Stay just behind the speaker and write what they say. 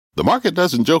The market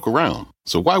doesn't joke around,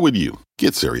 so why would you?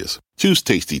 Get serious. Choose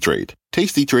Tasty Trade.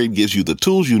 Tasty Trade gives you the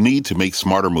tools you need to make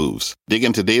smarter moves. Dig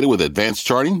into data with advanced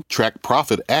charting, track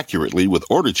profit accurately with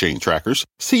order chain trackers,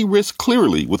 see risk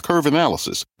clearly with curve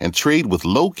analysis, and trade with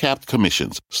low-capped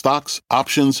commissions, stocks,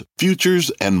 options,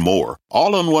 futures, and more.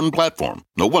 All on one platform.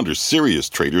 No wonder serious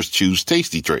traders choose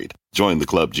Tasty Trade. Join the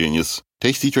club, genius.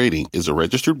 Tasty Trading is a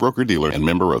registered broker-dealer and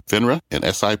member of FINRA and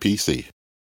SIPC.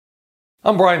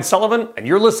 I'm Brian Sullivan, and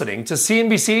you're listening to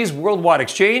CNBC's Worldwide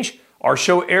Exchange. Our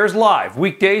show airs live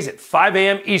weekdays at 5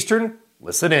 a.m. Eastern.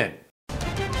 Listen in.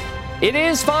 It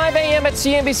is 5 a.m. at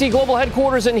CNBC Global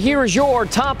Headquarters, and here's your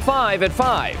top 5 at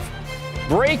 5.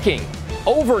 Breaking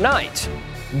overnight.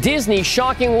 Disney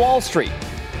shocking Wall Street.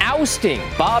 Ousting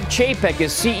Bob Chapek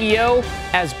as CEO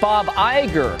as Bob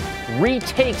Iger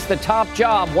retakes the top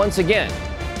job once again.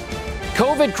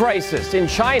 COVID crisis in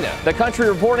China, the country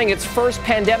reporting its first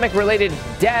pandemic-related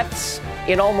deaths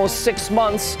in almost 6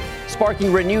 months,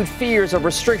 sparking renewed fears of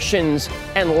restrictions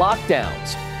and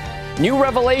lockdowns. New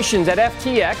revelations at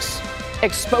FTX,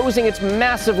 exposing its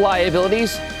massive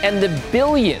liabilities and the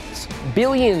billions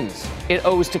it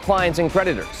owes to clients and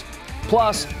creditors.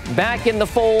 Plus, back in the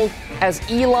fold as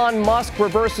Elon Musk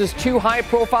reverses 2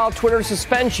 high-profile Twitter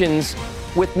suspensions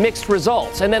with mixed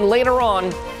results. And then later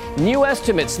on, new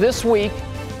estimates this week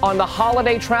on the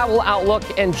holiday travel outlook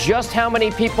and just how many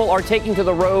people are taking to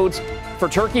the roads for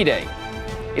Turkey Day.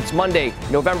 It's Monday,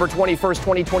 November 21st,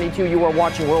 2022. You are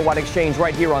watching Worldwide Exchange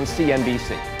right here on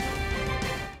CNBC.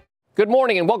 Good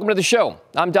morning and welcome to the show.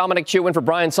 I'm Dominic Chu in for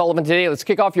Brian Sullivan today. Let's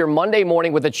kick off your Monday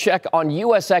morning with a check on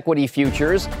U.S. equity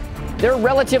futures. They're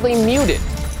relatively muted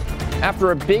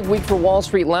after a big week for Wall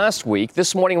Street last week.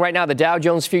 This morning, right now, the Dow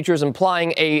Jones futures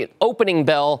implying a opening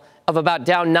bell of about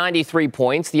down 93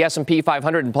 points. The S&P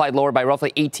 500 implied lower by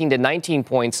roughly 18 to 19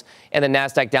 points, and the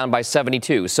Nasdaq down by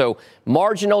 72. So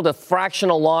marginal to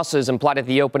fractional losses implied at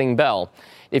the opening bell.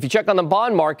 If you check on the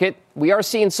bond market, we are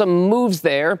seeing some moves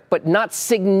there, but not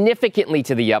significantly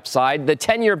to the upside. The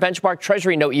 10-year benchmark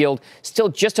Treasury note yield still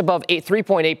just above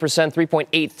 3.8%,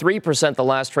 3.83% the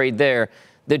last trade there.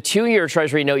 The 2-year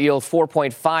Treasury note yield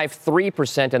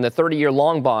 4.53%, and the 30-year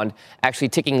long bond actually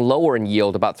ticking lower in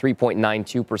yield, about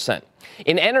 3.92%.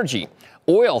 In energy,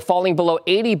 oil falling below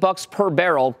 $80 per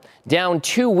barrel, down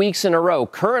 2 weeks in a row.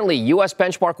 Currently, U.S.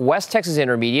 benchmark West Texas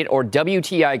Intermediate, or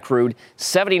WTI crude,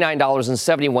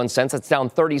 $79.71. That's down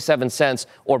 37 cents,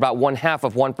 or about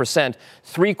 0.5%.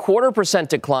 0.75%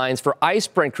 declines for ICE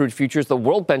Brent crude futures, the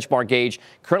world benchmark gauge,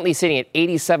 currently sitting at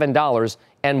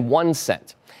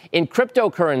 $87.01. In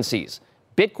cryptocurrencies,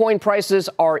 Bitcoin prices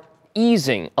are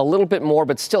easing a little bit more,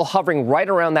 but still hovering right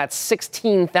around that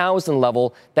 16,000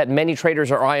 level that many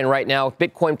traders are eyeing right now.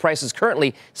 Bitcoin price is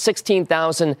currently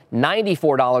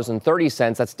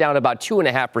 $16,094.30. That's down about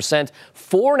 2.5%.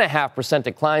 4.5%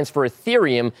 declines for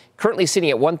Ethereum, currently sitting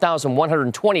at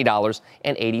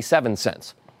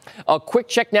 $1,120.87. A quick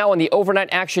check now on the overnight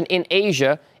action in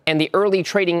Asia and the early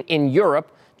trading in Europe.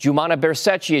 Jumana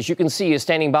Bersecci, as you can see, is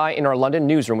standing by in our London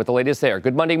newsroom with the latest there.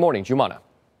 Good Monday morning, Jumana.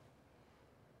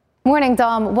 Morning,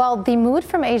 Dom. Well, the mood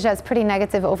from Asia is pretty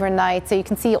negative overnight. So you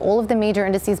can see all of the major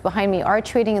indices behind me are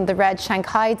trading in the red.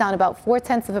 Shanghai down about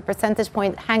 0.4 percentage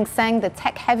point. Hang Seng, the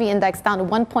tech-heavy index, down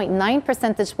 1.9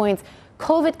 percentage points.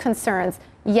 COVID concerns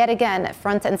yet again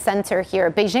front and center here.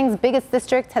 Beijing's biggest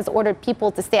district has ordered people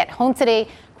to stay at home today.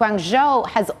 Guangzhou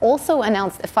has also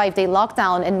announced a 5-day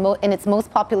lockdown in its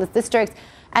most populous district.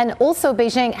 And also,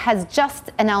 Beijing has just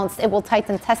announced it will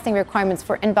tighten testing requirements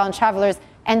for inbound travelers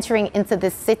entering into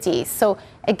this city. So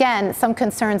again, some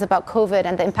concerns about COVID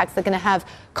and the impacts they're going to have.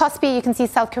 Kospi, you can see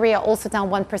South Korea also down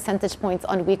 1 percentage point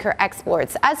on weaker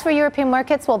exports. As for European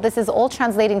markets, well, this is all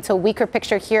translating to a weaker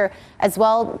picture here as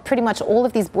well. Pretty much all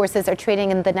of these bourses are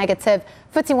trading in the negative.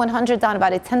 FTSE 100 down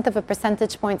about 0.1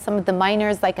 percentage point. Some of the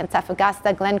miners like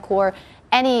Antofagasta, Glencore,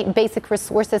 any basic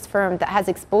resources firm that has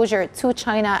exposure to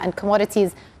China and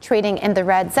commodities trading in the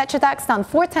red. Xetra DAX down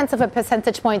 0.4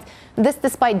 percentage point. This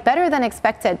despite better than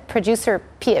expected producer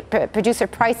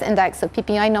price index, so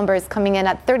PPI numbers coming in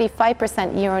at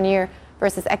 35% year on year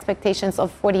versus expectations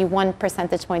of 41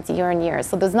 percentage points year on year.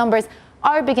 So those numbers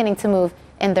are beginning to move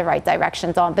in the right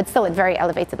direction, Dom, but still at very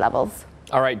elevated levels.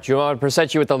 All right, Jumana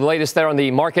Bersecci with the latest there on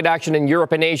the market action in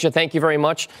Europe and Asia. Thank you very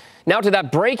much. Now to that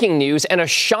breaking news and a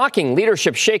shocking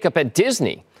leadership shakeup at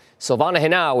Disney. Silvana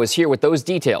Henao is here with those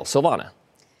details. Silvana.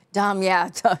 Dom, yeah,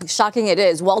 shocking it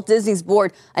is. Walt Disney's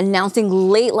board announcing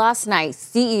late last night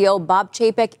CEO Bob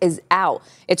Chapek is out.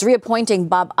 It's reappointing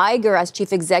Bob Iger as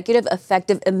chief executive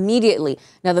effective immediately.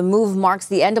 Now, the move marks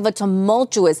the end of a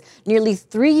tumultuous, nearly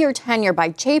 3-year tenure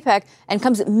by Chapek and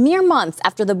comes mere months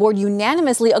after the board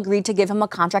unanimously agreed to give him a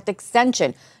contract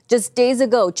extension. Just days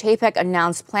ago, Chapek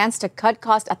announced plans to cut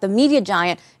costs at the media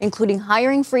giant, including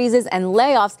hiring freezes and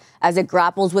layoffs as it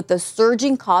grapples with the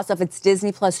surging costs of its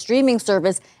Disney Plus streaming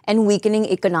service and weakening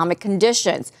economic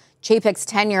conditions. Chapek's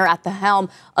tenure at the helm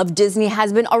of Disney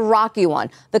has been a rocky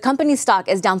one. The company's stock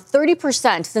is down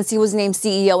 30% since he was named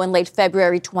CEO in late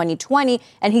February 2020,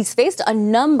 and he's faced a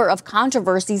number of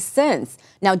controversies since.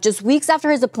 Now, just weeks after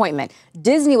his appointment,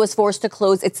 Disney was forced to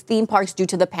close its theme parks due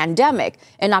to the pandemic.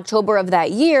 In October of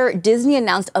that year, Disney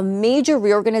announced a major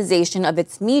reorganization of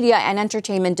its media and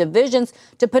entertainment divisions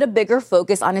to put a bigger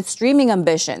focus on its streaming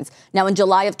ambitions. Now, in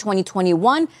July of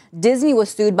 2021, Disney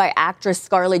was sued by actress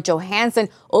Scarlett Johansson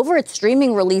over its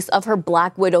streaming release of her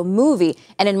Black Widow movie.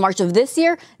 And in March of this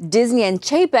year, Disney and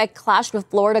Chapek clashed with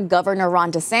Florida Governor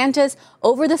Ron DeSantis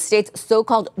over the state's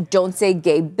so-called Don't Say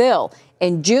Gay bill.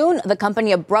 In June, the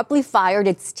company abruptly fired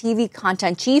its TV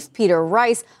content chief, Peter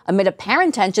Rice, amid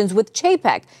apparent tensions with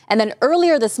Chapek. And then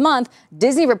earlier this month,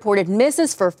 Disney reported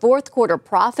misses for fourth quarter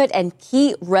profit and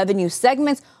key revenue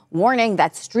segments, warning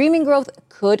that streaming growth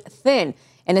could thin.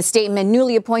 In a statement,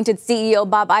 newly appointed CEO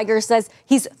Bob Iger says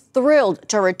he's thrilled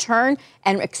to return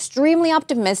and extremely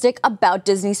optimistic about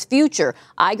Disney's future.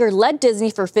 Iger led Disney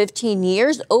for 15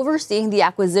 years, overseeing the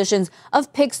acquisitions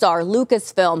of Pixar,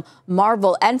 Lucasfilm,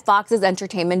 Marvel, and Fox's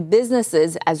entertainment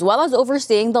businesses, as well as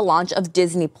overseeing the launch of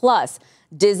Disney Plus.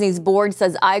 Disney's board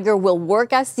says Iger will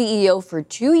work as CEO for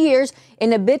 2 years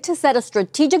in a bid to set a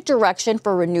strategic direction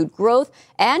for renewed growth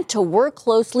and to work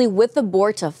closely with the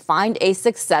board to find a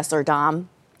successor, Dom.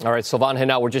 All right, Sylvan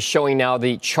Hinal, we're just showing now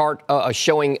the chart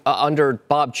showing under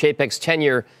Bob Chapek's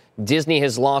tenure, Disney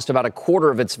has lost about a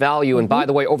quarter of its value. And by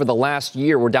the way, over the last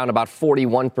year, we're down about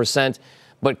 41%.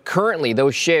 But currently,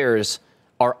 those shares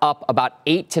are up about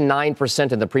 8 to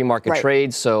 9% in the pre-market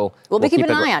trade. So we'll keep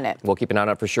an eye on it. We'll keep an eye on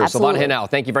it for sure. Absolutely. Sylvan Hinal,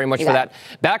 thank you very much for that.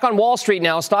 Back on Wall Street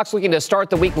now, stocks looking to start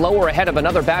the week lower ahead of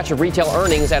another batch of retail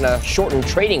earnings and a shortened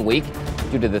trading week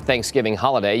due to the Thanksgiving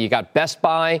holiday. You got Best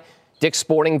Buy, Dick's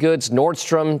Sporting Goods,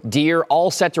 Nordstrom, Deere,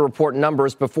 all set to report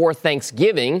numbers before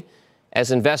Thanksgiving as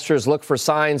investors look for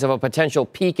signs of a potential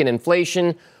peak in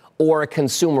inflation or a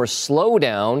consumer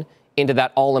slowdown into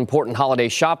that all-important holiday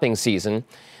shopping season.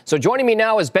 So joining me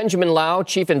now is Benjamin Lau,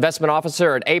 Chief Investment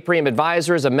Officer at Aprium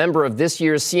Advisors, a member of this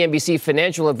year's CNBC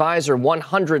Financial Advisor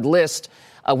 100 list.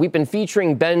 We've been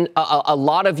featuring, Ben, a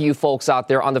lot of you folks out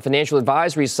there on the financial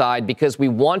advisory side because we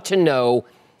want to know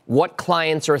what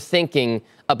clients are thinking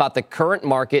about the current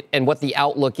market and what the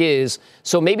outlook is.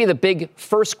 So maybe the big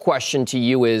first question to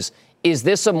you is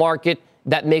this a market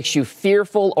that makes you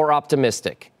fearful or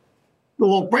optimistic?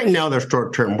 Well, right now, they're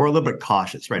short term. We're a little bit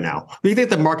cautious right now. We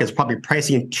think the market's probably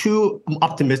pricing too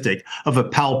optimistic of a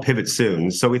Powell pivot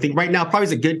soon. So we think right now probably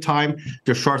is a good time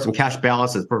to short some cash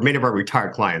balances for many of our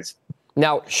retired clients.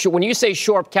 Now, when you say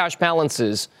short cash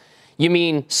balances, you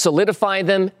mean solidify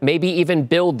them, maybe even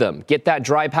build them, get that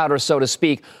dry powder, so to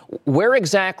speak. Where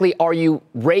exactly are you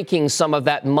raking some of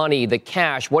that money, the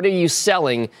cash? What are you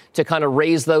selling to kind of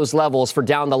raise those levels for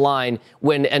down the line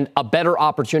when a better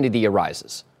opportunity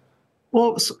arises?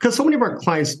 Well, because so many of our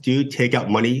clients do take out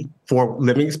money for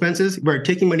living expenses, we're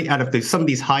taking money out of some of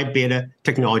these high beta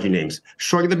technology names,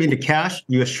 shorting them into cash,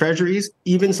 U.S. Treasuries,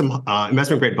 even some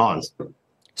investment grade bonds.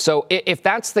 So if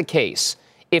that's the case,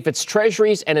 if it's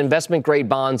treasuries and investment grade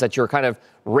bonds that you're kind of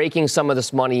raking some of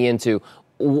this money into,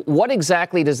 what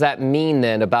exactly does that mean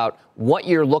then about what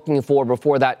you're looking for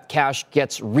before that cash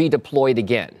gets redeployed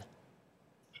again?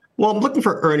 Well, I'm looking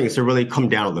for earnings to really come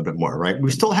down a little bit more, right? We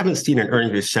still haven't seen an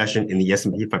earnings recession in the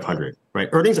S&P 500, right?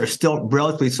 Earnings are still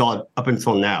relatively solid up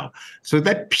until now. So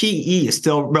that PE is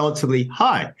still relatively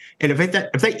high. And if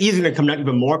that is going to come down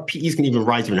even more, PEs can even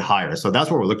rise even higher. So that's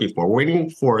what we're looking for. We're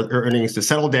waiting for earnings to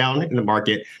settle down in the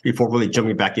market before really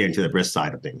jumping back into the risk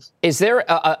side of things. Is there,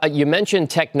 you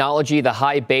mentioned technology, the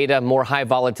high beta, more high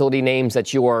volatility names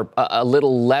that you are a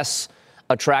little less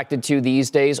attracted to these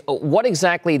days. What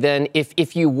exactly then,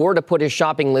 if you were to put a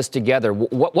shopping list together,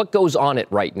 what goes on it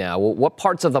right now? What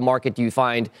parts of the market do you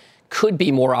find could be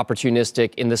more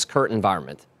opportunistic in this current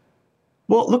environment?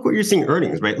 Well, look what you're seeing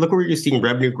earnings, right? Look where you're seeing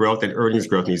revenue growth and earnings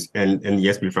growth in the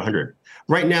S&P 500.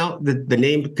 Right now, the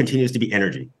name continues to be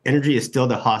energy. Energy is still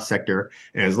the hot sector.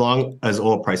 And as long as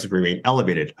oil prices remain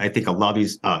elevated, I think a lot of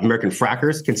these American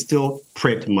frackers can still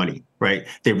print money, right?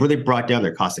 They really brought down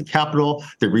their cost of capital,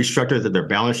 they restructured their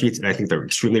balance sheets, and I think they're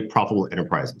extremely profitable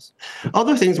enterprises.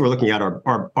 Other things we're looking at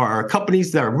are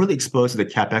companies that are really exposed to the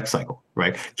CapEx cycle,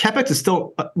 right? CapEx is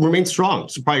still remains strong,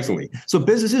 surprisingly. So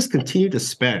businesses continue to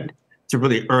spend to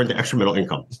really earn the extra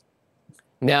income.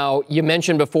 Now, you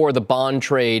mentioned before the bond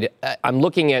trade. I'm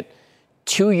looking at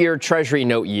 2-year Treasury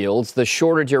note yields, the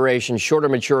shorter duration, shorter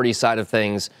maturity side of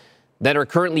things, that are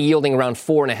currently yielding around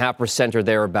 4.5% or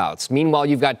thereabouts. Meanwhile,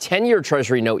 you've got 10-year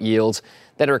Treasury note yields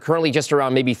that are currently just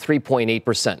around maybe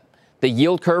 3.8%. The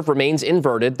yield curve remains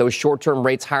inverted, those short-term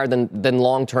rates higher than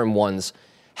long-term ones.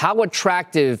 How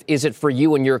attractive is it for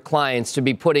you and your clients to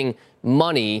be putting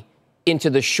money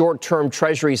into the short-term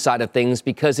Treasury side of things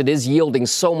because it is yielding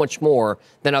so much more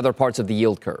than other parts of the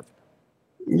yield curve?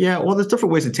 Yeah, well, there's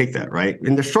different ways to take that, right?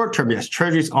 In the short term, yes,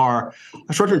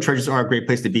 short-term treasuries are a great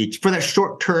place to be for that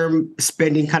short-term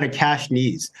spending kind of cash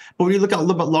needs. But when you look at a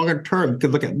little bit longer term, you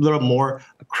could look at a little more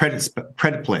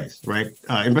credit plays, right?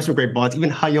 Investment grade bonds,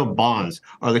 even high yield bonds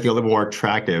are looking a little more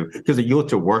attractive because the yield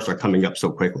to worst are coming up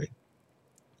so quickly.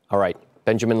 All right,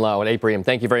 Benjamin Lau at Aprium,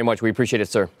 thank you very much. We appreciate it,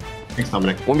 sir. Thanks,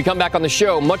 Dominic. When we come back on the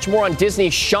show, much more on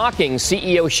Disney's shocking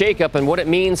CEO shakeup and what it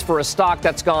means for a stock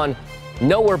that's gone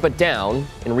nowhere but down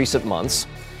in recent months.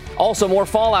 Also, more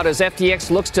fallout as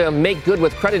FTX looks to make good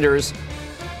with creditors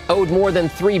owed more than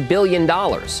 $3 billion.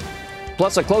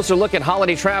 Plus, a closer look at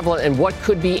holiday travel and what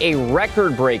could be a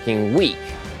record-breaking week.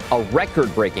 A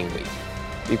record-breaking week.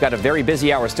 We've got a very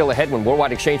busy hour still ahead when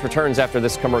Worldwide Exchange returns after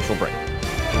this commercial break.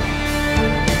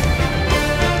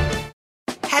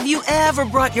 Have you ever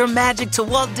brought your magic to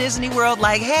Walt Disney World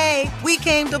like, hey, we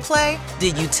came to play?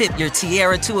 Did you tip your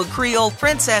tiara to a Creole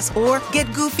princess or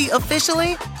get goofy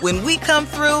officially? When we come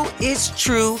through, it's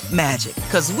true magic,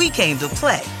 because we came to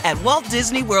play at Walt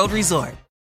Disney World Resort.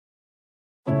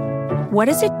 What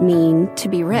does it mean to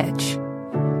be rich?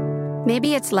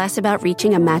 Maybe it's less about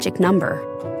reaching a magic number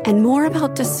and more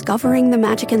about discovering the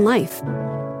magic in life.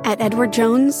 At Edward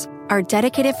Jones, our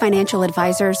dedicated financial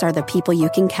advisors are the people you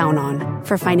can count on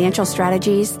for financial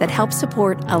strategies that help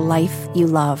support a life you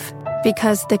love.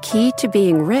 Because the key to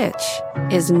being rich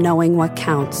is knowing what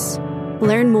counts.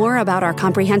 Learn more about our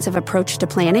comprehensive approach to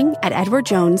planning at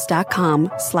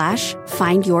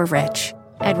edwardjones.com/findyourrich.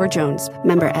 Edward Jones,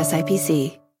 member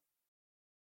SIPC.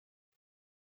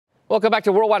 Welcome back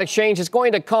to Worldwide Exchange. It's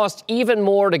going to cost even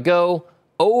more to go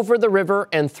over the river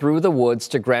and through the woods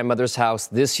to grandmother's house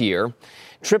this year.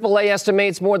 AAA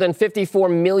estimates more than 54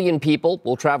 million people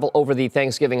will travel over the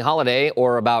Thanksgiving holiday,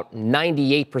 or about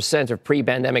 98% of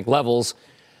pre-pandemic levels.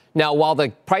 Now, while the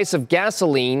price of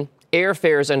gasoline,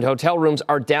 airfares, and hotel rooms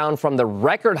are down from the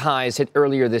record highs hit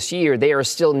earlier this year, they are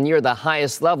still near the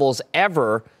highest levels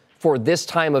ever for this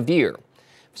time of year.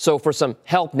 So for some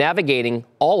help navigating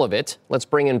all of it, let's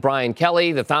bring in Brian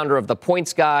Kelly, the founder of The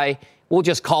Points Guy. We'll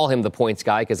just call him The Points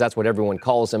Guy because that's what everyone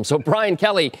calls him. So Brian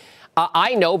Kelly,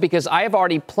 I know because I have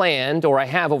already planned, or I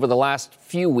have over the last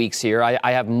few weeks here,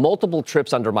 I have multiple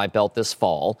trips under my belt this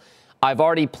fall. I've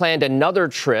already planned another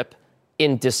trip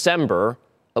in December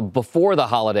before the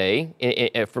holiday,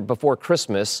 before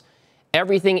Christmas.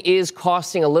 Everything is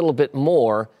costing a little bit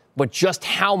more, but just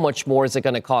how much more is it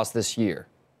going to cost this year?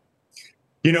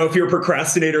 You know, if you're a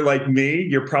procrastinator like me,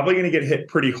 you're probably going to get hit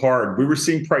pretty hard. We were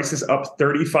seeing prices up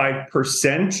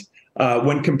 35%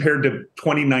 when compared to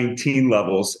 2019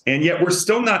 levels. And yet we're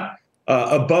still not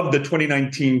above the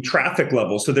 2019 traffic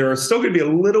levels. So there are still going to be a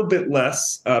little bit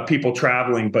less people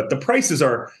traveling, but the prices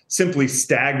are simply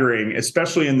staggering,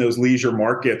 especially in those leisure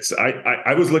markets.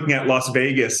 I was looking at Las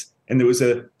Vegas, and there was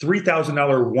a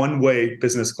 $3,000 one-way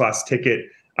business class ticket.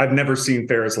 I've never seen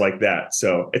fares like that.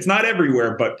 So it's not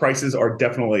everywhere, but prices are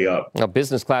definitely up. Now,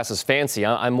 business class is fancy.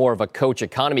 I'm more of a coach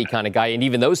economy kind of guy, and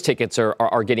even those tickets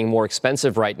are getting more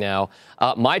expensive right now.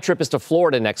 My trip is to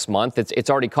Florida next month. It's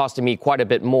already costing me quite a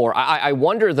bit more. I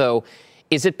wonder, though,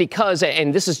 is it because,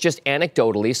 and this is just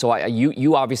anecdotally, so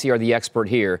you obviously are the expert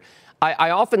here, I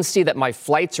often see that my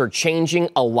flights are changing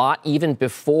a lot even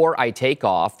before I take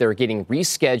off. They're getting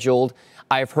rescheduled.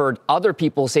 I've heard other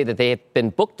people say that they have been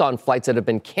booked on flights that have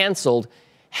been canceled.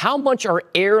 How much are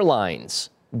airlines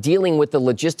dealing with the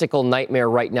logistical nightmare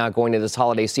right now going into this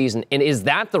holiday season? And is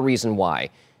that the reason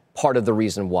why, part of the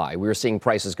reason why we're seeing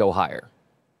prices go higher?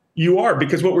 You are,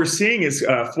 because what we're seeing is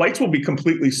flights will be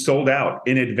completely sold out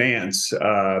in advance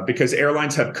because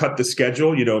airlines have cut the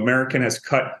schedule. American has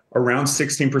cut around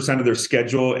 16% of their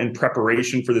schedule in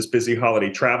preparation for this busy holiday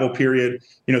travel period.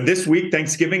 This week,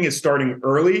 Thanksgiving is starting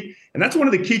early. And that's one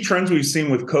of the key trends we've seen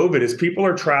with COVID is people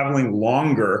are traveling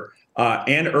longer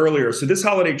and earlier. So this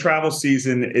holiday travel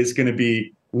season is going to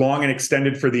be long and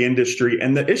extended for the industry.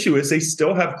 And the issue is they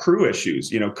still have crew issues.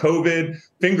 COVID,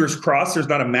 fingers crossed, there's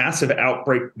not a massive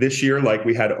outbreak this year like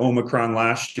we had Omicron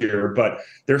last year, but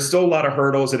there's still a lot of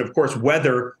hurdles. And of course,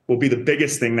 weather will be the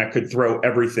biggest thing that could throw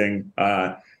everything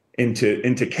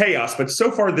into chaos. But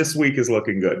so far this week is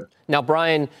looking good. Now,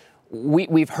 Brian,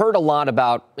 we've heard a lot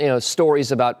about,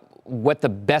 stories about what the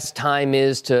best time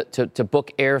is to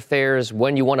book airfares,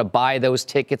 when you want to buy those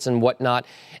tickets and whatnot.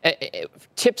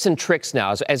 Tips and tricks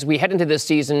now, as we head into this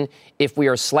season, if we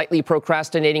are slightly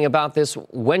procrastinating about this,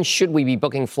 when should we be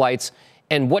booking flights,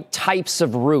 and what types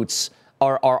of routes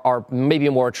are maybe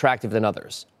more attractive than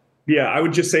others? Yeah, I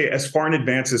would just say as far in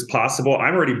advance as possible.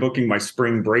 I'm already booking my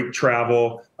spring break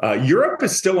travel. Europe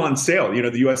is still on sale.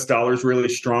 The U.S. dollar is really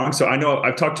strong. So I know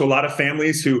I've talked to a lot of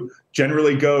families who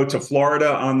generally go to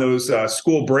Florida on those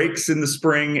school breaks in the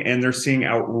spring, and they're seeing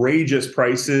outrageous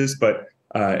prices. But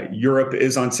Europe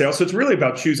is on sale. So it's really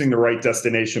about choosing the right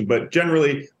destination. But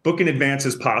generally, book in advance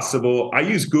as possible. I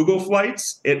use Google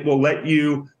Flights. It will let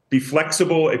you be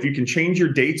flexible. If you can change your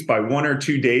dates by 1 or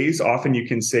 2 days, often you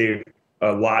can save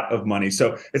a lot of money.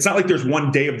 So it's not like there's one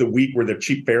day of the week where the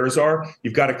cheap fares are.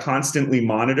 You've got to constantly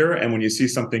monitor. And when you see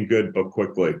something good, book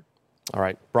quickly. All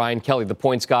right. Brian Kelly, the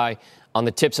points guy on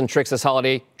the tips and tricks this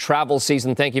holiday travel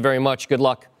season. Thank you very much. Good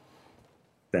luck.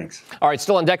 Thanks. All right.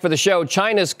 Still on deck for the show.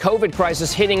 China's COVID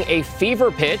crisis hitting a fever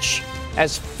pitch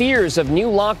as fears of new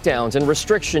lockdowns and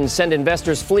restrictions send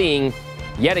investors fleeing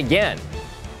yet again.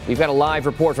 We've got a live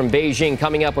report from Beijing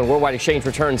coming up when Worldwide Exchange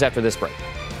returns after this break.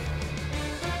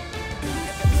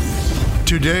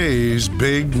 Today's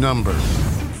big number,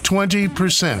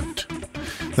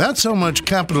 20%. That's how much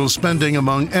capital spending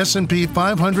among S&P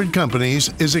 500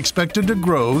 companies is expected to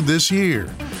grow this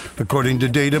year, according to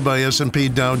data by S&P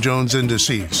Dow Jones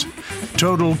Indices.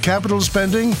 Total capital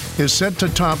spending is set to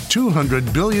top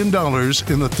 $200 billion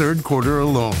in the third quarter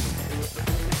alone.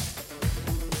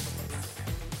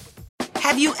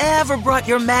 Have you ever brought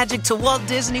your magic to Walt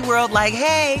Disney World like,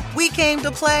 hey, we came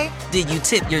to play? Did you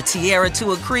tip your tiara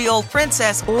to a Creole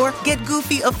princess or get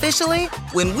goofy officially?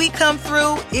 When we come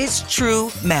through, it's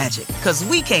true magic, because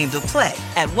we came to play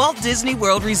at Walt Disney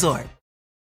World Resort.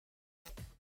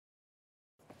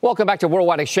 Welcome back to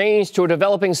Worldwide Exchange. To a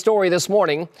developing story this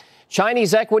morning.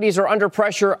 Chinese equities are under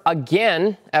pressure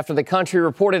again after the country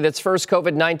reported its first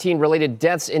COVID-19 related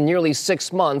deaths in nearly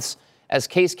 6 months, as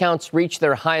case counts reach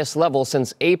their highest level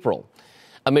since April.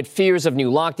 Amid fears of new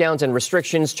lockdowns and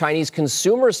restrictions, Chinese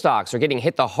consumer stocks are getting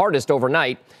hit the hardest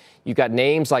overnight. You've got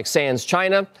names like Sands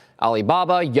China,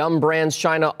 Alibaba, Yum Brands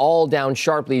China, all down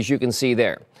sharply, as you can see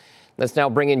there. Let's now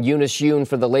bring in Eunice Yoon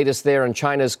for the latest there on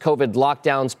China's COVID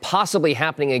lockdowns possibly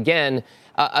happening again.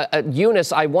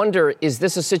 Eunice, I wonder, is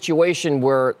this a situation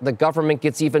where the government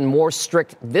gets even more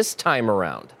strict this time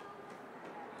around?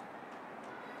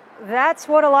 That's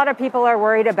what a lot of people are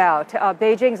worried about.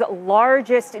 Beijing's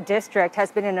largest district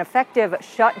has been in effective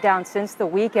shutdown since the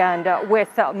weekend, with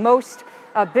most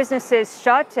businesses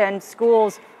shut and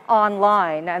schools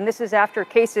online. And this is after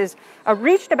cases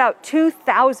reached about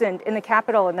 2,000 in the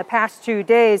capital in the past 2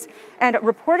 days, and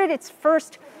reported its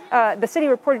first. The city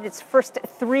reported its first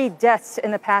 3 deaths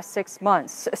in the past 6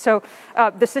 months. So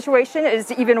the situation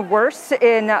is even worse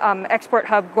in export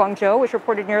hub Guangzhou, which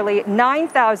reported nearly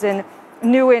 9,000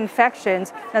 new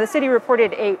infections. Now, the city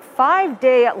reported a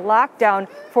 5-day lockdown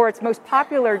for its most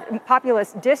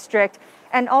populous district,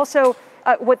 and also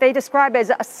what they describe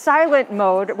as a silent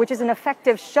mode, which is an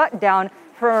effective shutdown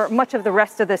for much of the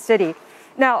rest of the city.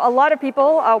 Now, a lot of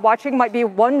people watching might be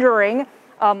wondering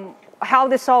how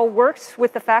this all works,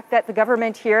 with the fact that the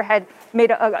government here had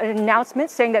made an announcement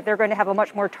saying that they're going to have a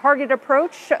much more targeted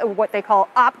approach, what they call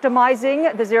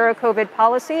optimizing the zero COVID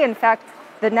policy. In fact,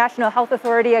 the National Health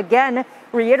Authority again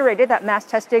reiterated that mass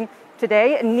testing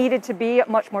today needed to be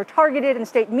much more targeted, and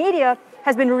state media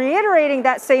has been reiterating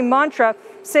that same mantra,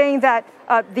 saying that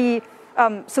the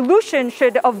solution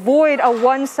should avoid a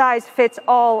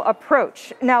one-size-fits-all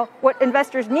approach. Now, what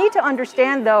investors need to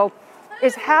understand, though,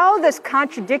 is how this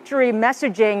contradictory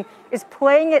messaging is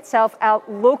playing itself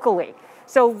out locally.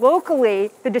 So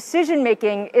locally, the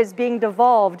decision-making is being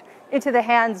devolved into the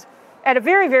hands at a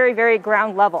very, very, very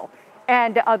ground level.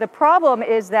 And the problem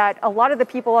is that a lot of the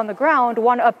people on the ground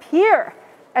want to appear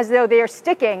as though they are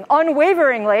sticking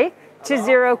unwaveringly to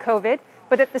zero COVID.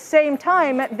 But at the same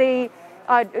time, they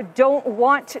don't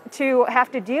want to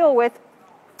have to deal with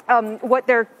what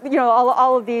they're,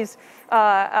 all of these.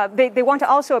 They want to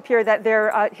also appear that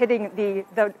they're hitting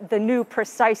the new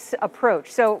precise approach.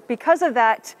 So because of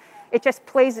that, it just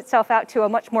plays itself out to a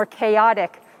much more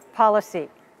chaotic policy.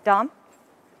 Dom?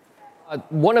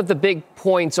 One of the big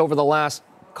points over the last,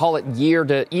 call it year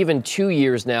to even 2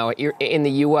 years now in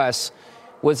the U.S.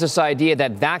 was this idea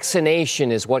that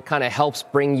vaccination is what kind of helps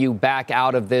bring you back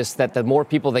out of this, that the more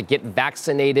people that get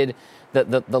vaccinated,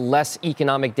 the less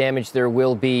economic damage there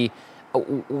will be.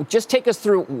 Just take us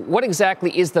through what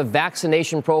exactly is the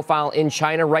vaccination profile in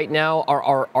China right now?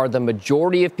 Are the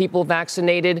majority of people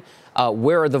vaccinated?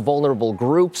 Where are the vulnerable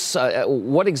groups?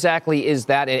 What exactly is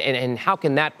that? And how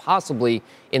can that possibly,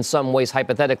 in some ways,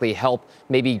 hypothetically, help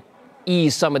maybe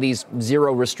ease some of these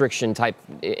zero restriction type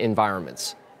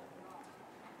environments?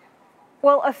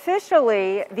 Well,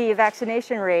 officially, the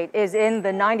vaccination rate is in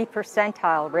the 90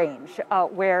 percentile range,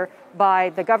 whereby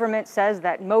the government says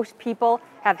that most people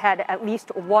have had at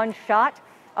least one shot.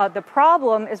 The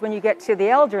problem is when you get to the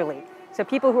elderly. So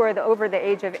people who are over the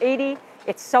age of 80,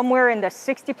 it's somewhere in the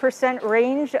 60%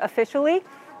 range officially.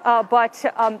 But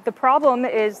the problem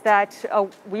is that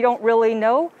we don't really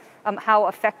know how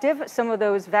effective some of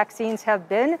those vaccines have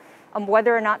been,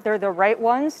 whether or not they're the right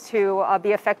ones to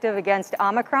be effective against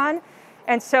Omicron.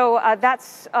 And so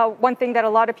that's one thing that a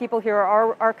lot of people here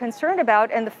are concerned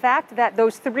about. And the fact that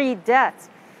those 3 deaths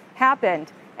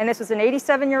happened, and this was an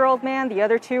 87-year-old man, the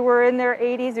other 2 were in their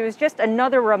 80s, it was just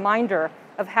another reminder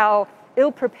of how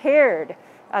ill-prepared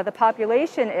the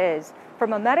population is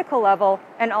from a medical level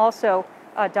and also,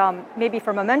 Dom, maybe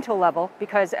from a mental level,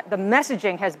 because the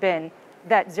messaging has been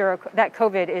that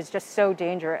COVID is just so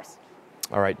dangerous.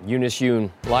 All right, Eunice Yoon,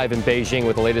 live in Beijing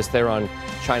with the latest there on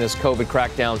China's COVID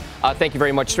crackdown. Thank you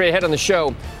very much. Straight ahead on the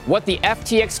show, what the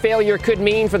FTX failure could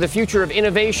mean for the future of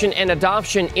innovation and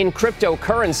adoption in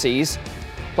cryptocurrencies.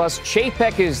 Plus,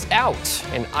 Chapek is out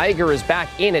and Iger is back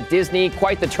in at Disney.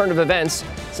 Quite the turn of events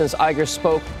since Iger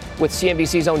spoke with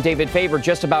CNBC's own David Faber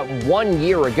just about 1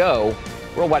 year ago.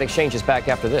 Worldwide Exchange is back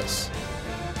after this.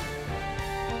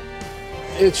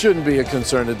 It shouldn't be a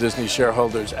concern to Disney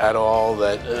shareholders at all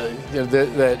that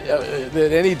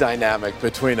any dynamic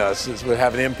between us would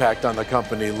have an impact on the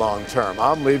company long term.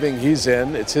 I'm leaving, he's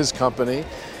in, it's his company.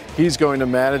 He's going to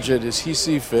manage it as he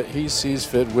sees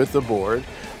fit with the board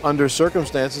under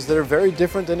circumstances that are very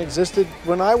different than existed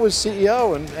when I was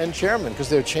CEO and chairman, because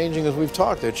they're changing, as we've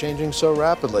talked, they're changing so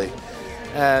rapidly.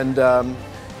 And,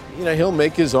 he'll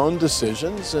make his own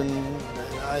decisions, and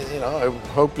I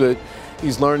hope that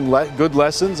he's learned good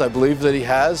lessons. I believe that he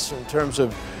has in terms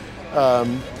of,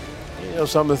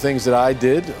 some of the things that I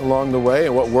did along the way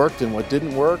and what worked and what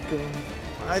didn't work. And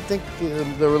I think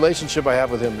the relationship I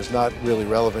have with him is not really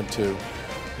relevant to,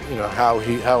 how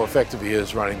effective he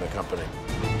is running the company.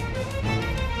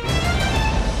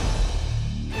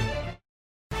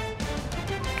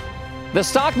 The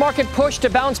stock market push to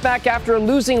bounce back after a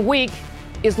losing week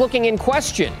is looking in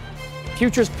question.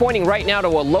 Futures pointing right now to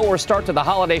a lower start to the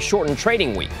holiday shortened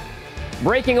trading week.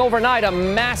 Breaking overnight, a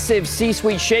massive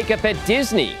C-suite shakeup at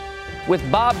Disney, with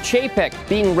Bob Chapek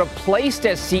being replaced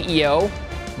as CEO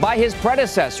by his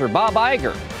predecessor, Bob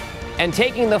Iger. And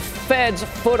taking the Fed's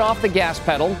foot off the gas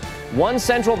pedal, one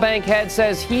central bank head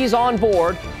says he's on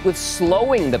board with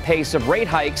slowing the pace of rate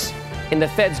hikes in the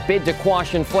Fed's bid to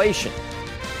quash inflation.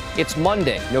 It's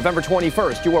Monday, November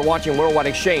 21st. You are watching Worldwide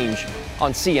Exchange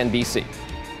on CNBC.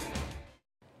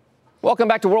 Welcome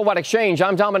back to Worldwide Exchange.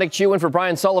 I'm Dominic Chu in for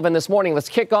Brian Sullivan this morning. Let's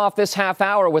kick off this half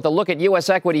hour with a look at U.S.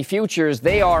 equity futures.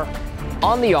 They are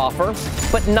on the offer,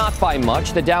 but not by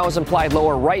much. The Dow is implied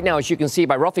lower right now, as you can see,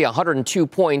 by roughly 102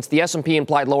 points. The S&P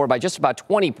implied lower by just about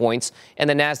 20 points, and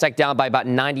the Nasdaq down by about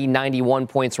 91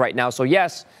 points right now. So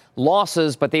yes,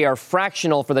 losses, but they are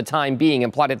fractional for the time being,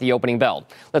 implied at the opening bell.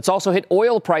 Let's also hit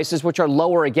oil prices, which are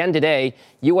lower again today.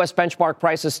 U.S. benchmark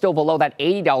prices still below that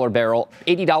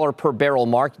 $80 per barrel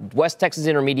mark. West Texas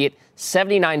Intermediate,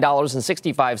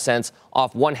 $79.65,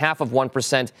 off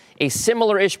 0.5%. A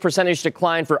similar-ish percentage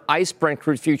decline for ICE Brent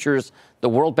crude futures, the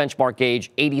world benchmark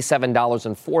gauge,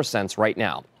 $87.04 right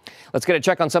now. Let's get a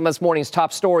check on some of this morning's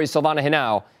top stories. Silvana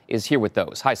Henao is here with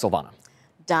those. Hi, Silvana.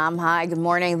 Dom, hi, good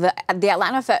morning. The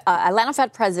Atlanta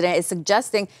Fed president is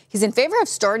suggesting he's in favor of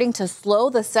starting to slow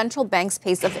the central bank's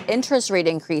pace of interest rate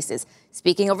increases.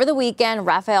 Speaking over the weekend,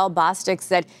 Raphael Bostic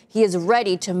said he is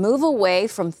ready to move away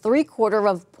from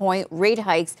 0.75 point rate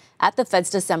hikes at the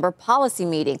Fed's December policy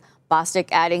meeting. Bostic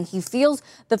adding he feels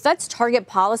the Fed's target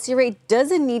policy rate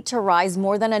doesn't need to rise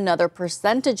more than another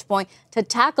percentage point to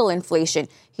tackle inflation.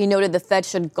 He noted the Fed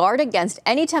should guard against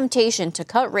any temptation to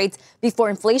cut rates before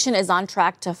inflation is on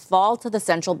track to fall to the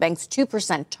central bank's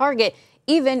 2% target,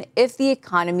 even if the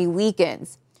economy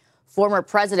weakens. Former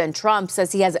President Trump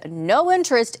says he has no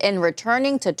interest in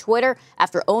returning to Twitter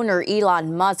after owner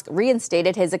Elon Musk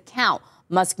reinstated his account.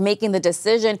 Musk making the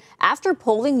decision after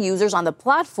polling users on the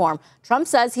platform. Trump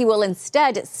says he will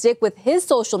instead stick with his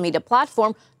social media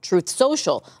platform, Truth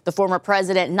Social. The former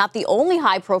president, not the only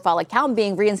high-profile account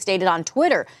being reinstated on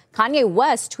Twitter. Kanye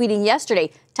West tweeting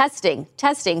yesterday, testing,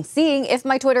 seeing if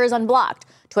my Twitter is unblocked.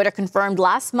 Twitter confirmed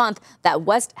last month that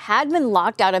West had been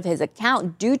locked out of his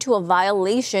account due to a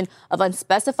violation of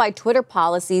unspecified Twitter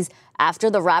policies after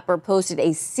the rapper posted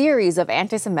a series of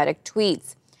anti-Semitic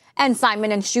tweets. And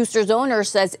Simon & Schuster's owner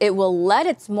says it will let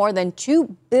its more than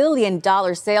 $2 billion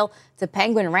sale to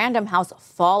Penguin Random House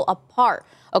fall apart.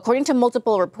 According to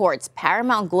multiple reports,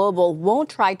 Paramount Global won't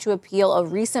try to appeal a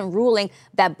recent ruling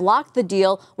that blocked the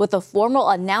deal, with a formal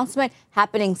announcement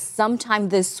happening sometime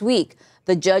this week.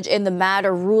 The judge in the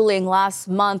matter ruling last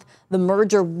month the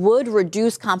merger would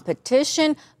reduce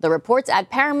competition. The reports at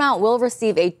Paramount will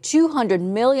receive a $200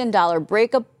 million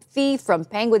breakup fee from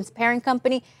Penguin's parent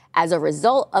company as a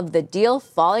result of the deal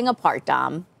falling apart,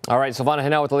 Dom. All right, Silvana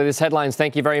Henao with the latest headlines.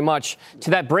 Thank you very much.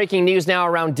 To that breaking news now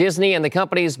around Disney and the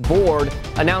company's board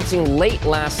announcing late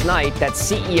last night that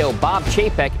CEO Bob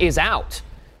Chapek is out.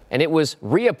 And it was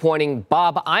reappointing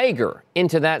Bob Iger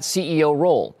into that CEO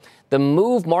role. The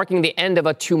move marking the end of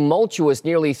a tumultuous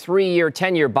nearly 3-year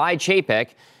tenure by Chapek,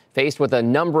 faced with a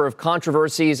number of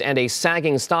controversies and a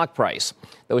sagging stock price.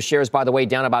 Those shares, by the way,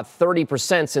 down about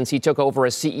 30% since he took over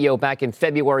as CEO back in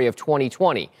February of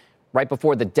 2020, right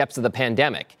before the depths of the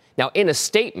pandemic. Now, in a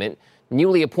statement,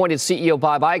 newly appointed CEO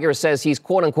Bob Iger says he's,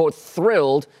 quote unquote,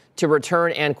 thrilled to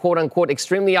return and, quote unquote,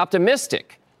 extremely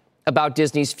optimistic about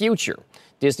Disney's future.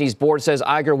 Disney's board says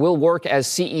Iger will work as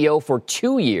CEO for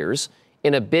 2 years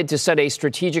in a bid to set a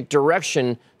strategic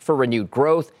direction for renewed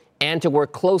growth and to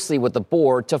work closely with the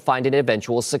board to find an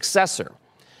eventual successor.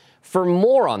 For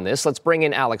more on this, let's bring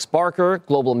in Alex Barker,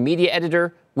 global media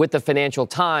editor with the Financial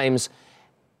Times.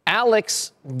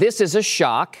 Alex, this is a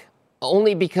shock,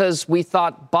 only because we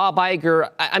thought Bob Iger,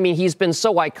 I mean, he's been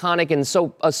so iconic and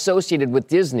so associated with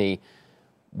Disney.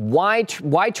 Why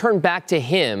turn back to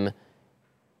him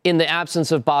in the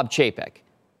absence of Bob Chapek?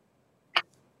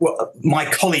 Well, my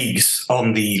colleagues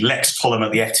on the Lex column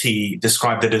at the FT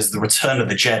described it as the return of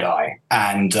the Jedi,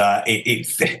 and it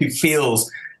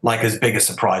feels like as big a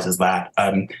surprise as that.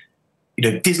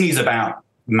 Disney's about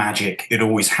magic; it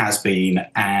always has been,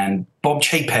 and Bob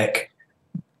Chapek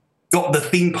got the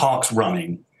theme parks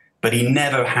running, but he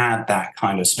never had that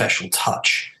kind of special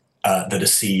touch that a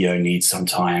CEO needs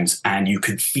sometimes, and you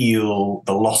could feel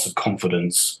the loss of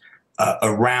confidence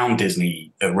around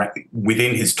Disney,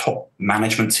 within his top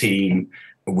management team,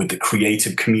 with the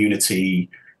creative community,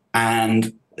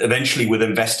 and eventually with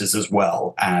investors as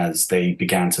well, as they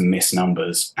began to miss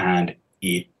numbers. And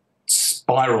it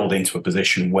spiraled into a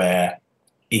position where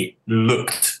it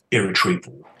looked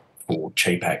irretrievable for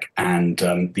Chapek, and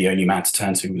the only man to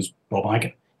turn to was Bob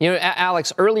Iger. You know,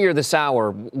 Alex, earlier this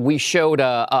hour, we showed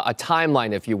a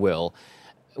timeline, if you will,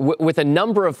 with a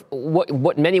number of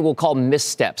what many will call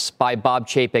missteps by Bob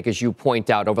Chapek, as you point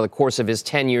out, over the course of his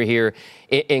tenure here,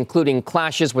 including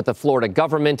clashes with the Florida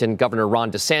government and Governor Ron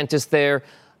DeSantis there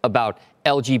about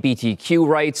LGBTQ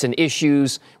rights and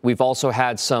issues. We've also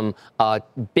had some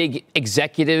big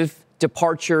executive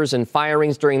departures and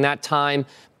firings during that time.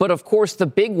 But of course, the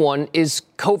big one is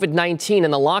COVID-19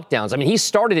 and the lockdowns. I mean, he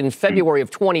started in February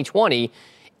of 2020.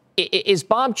 Is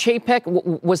Bob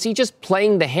Chapek, was he just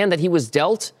playing the hand that he was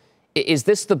dealt? Is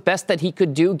this the best that he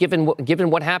could do, given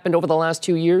what happened over the last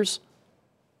 2 years?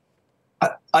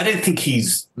 I don't think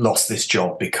he's lost this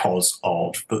job because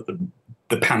of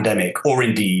the pandemic or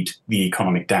indeed the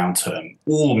economic downturn.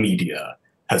 All media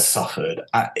has suffered.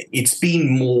 It's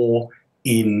been more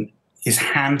in his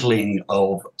handling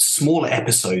of smaller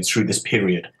episodes through this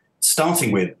period,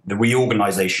 starting with the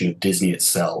reorganization of Disney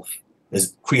itself,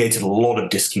 has created a lot of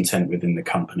discontent within the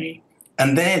company.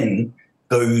 And then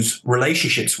those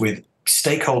relationships with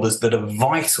stakeholders that are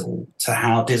vital to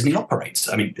how Disney operates.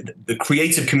 I mean, the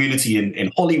creative community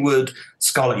in Hollywood,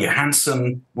 Scarlett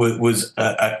Johansson was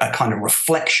a kind of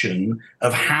reflection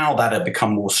of how that had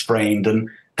become more strained, and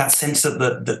that sense that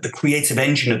the creative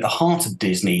engine at the heart of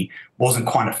Disney wasn't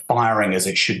quite firing as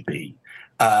it should be.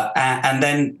 And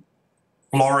then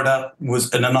Florida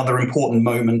was another important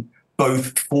moment,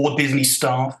 both for Disney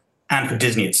staff and for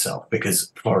Disney itself,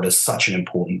 because Florida is such an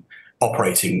important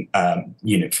operating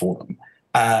unit for them.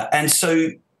 And so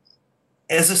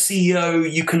as a CEO,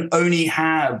 you can only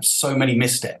have so many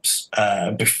missteps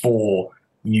before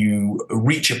you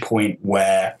reach a point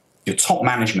where your top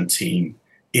management team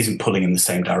isn't pulling in the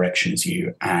same direction as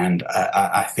you. And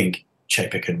I think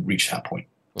Chapek had reached that point.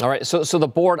 All right. So the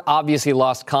board obviously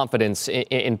lost confidence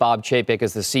in Bob Chapek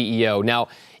as the CEO. Now,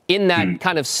 in that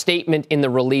kind of statement in the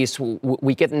release,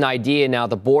 we get an idea now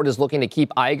the board is looking to keep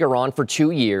Iger on for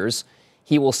 2 years.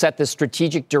 He will set the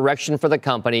strategic direction for the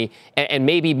company and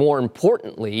maybe more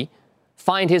importantly,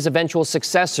 find his eventual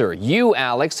successor. You,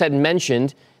 Alex, had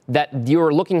mentioned that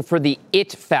you're looking for the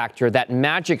it factor, that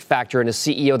magic factor in a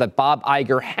CEO that Bob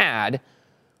Iger had.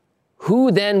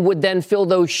 Who then would then fill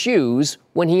those shoes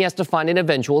when he has to find an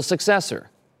eventual successor?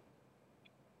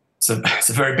 So it's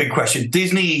a very big question.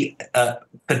 Disney, for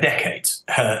decades,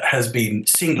 has been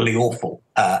singularly awful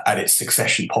at its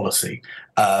succession policy.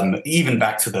 Even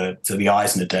back to the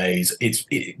Eisner days,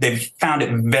 they've found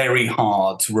it very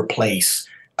hard to replace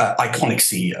iconic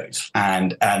CEOs,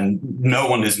 and no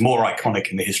one is more iconic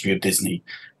in the history of Disney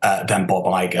than Bob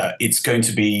Iger. It's going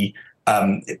to be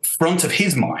front of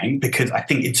his mind because I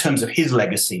think in terms of his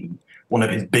legacy, one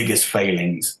of his biggest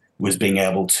failings was being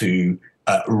able to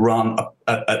run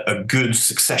a good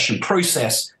succession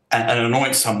process and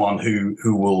anoint someone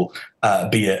who will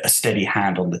be a steady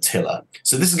hand on the tiller.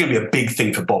 So this is going to be a big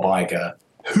thing for Bob Iger.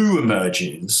 Who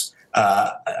emerges?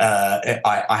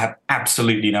 I have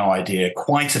absolutely no idea.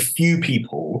 Quite a few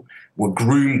people were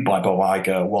groomed by Bob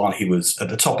Iger while he was at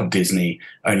the top of Disney,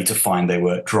 only to find they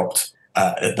were dropped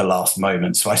at the last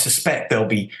moment. So I suspect there'll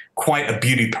be quite a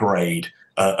beauty parade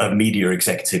of media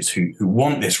executives who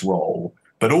want this role.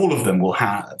 But all of them will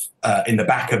have in the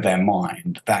back of their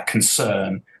mind that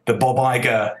concern that Bob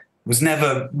Iger was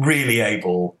never really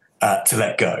able to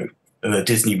let go, that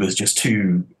Disney was just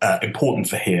too important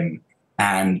for him.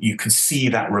 And you could see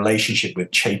that relationship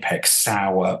with Chapek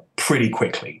sour pretty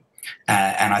quickly.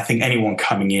 And I think anyone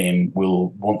coming in will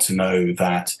want to know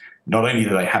that not only do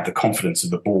they have the confidence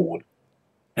of the board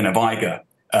and of Iger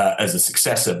as a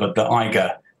successor, but that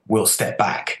Iger will step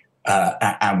back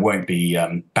and won't be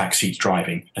backseat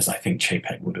driving, as I think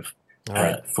Chapek would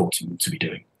have thought to be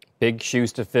doing. Big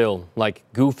shoes to fill, like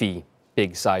goofy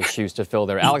big size shoes to fill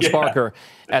there. Alex Barker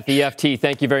at the FT,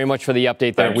 thank you very much for the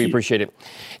update there. We appreciate it.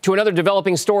 To another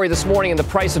developing story this morning, and the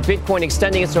price of Bitcoin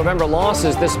extending its November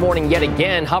losses this morning yet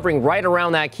again, hovering right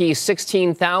around that key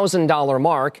 $16,000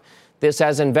 mark. This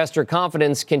as investor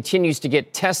confidence continues to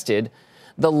get tested.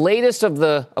 The latest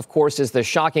of course, is the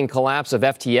shocking collapse of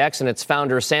FTX and its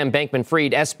founder, Sam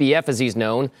Bankman-Fried, SBF as he's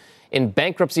known. In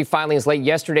bankruptcy filings late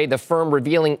yesterday, the firm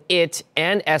revealing it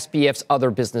and SBF's other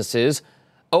businesses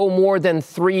owe more than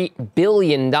 $3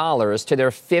 billion to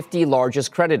their 50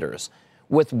 largest creditors,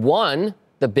 with one,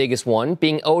 the biggest one,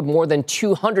 being owed more than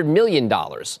 $200 million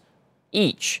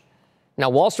each. Now,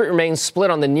 Wall Street remains split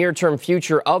on the near-term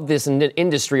future of this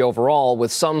industry overall,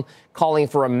 with some calling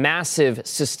for a massive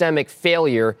systemic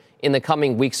failure in the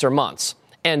coming weeks or months.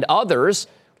 And others,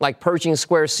 like Pershing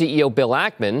Square CEO Bill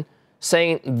Ackman,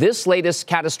 saying this latest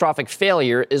catastrophic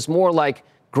failure is more like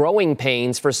growing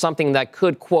pains for something that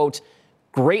could, quote,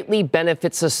 greatly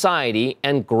benefit society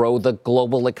and grow the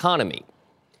global economy.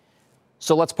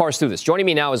 So let's parse through this. Joining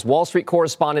me now is Wall Street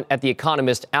correspondent at The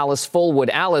Economist, Alice Fulwood.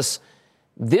 Alice,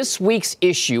 this week's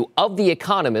issue of The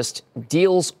Economist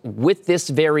deals with this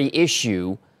very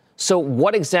issue. So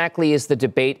what exactly is the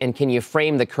debate, and can you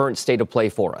frame the current state of play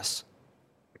for us?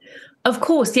 Of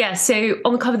course, yeah. So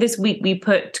on the cover this week, we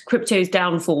put crypto's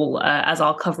downfall as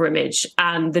our cover image.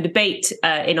 And the debate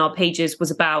in our pages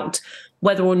was about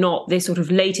whether or not this sort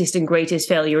of latest and greatest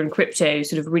failure in crypto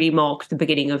sort of really marked the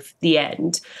beginning of the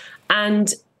end.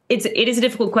 And it is a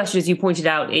difficult question, as you pointed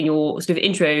out in your sort of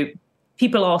intro.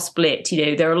 People are split. You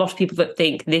know, there are a lot of people that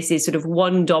think this is sort of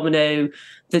one domino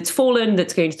that's fallen,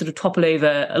 that's going to sort of topple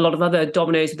over a lot of other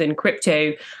dominoes within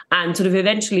crypto and sort of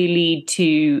eventually lead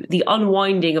to the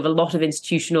unwinding of a lot of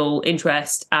institutional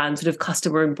interest and sort of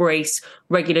customer embrace,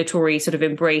 regulatory sort of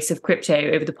embrace of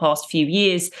crypto over the past few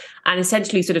years, and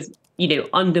essentially sort of, you know,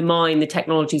 undermine the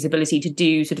technology's ability to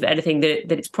do sort of anything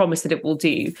that it's promised that it will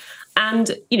do.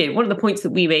 And, you know, one of the points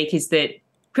that we make is that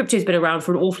crypto's been around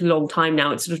for an awfully long time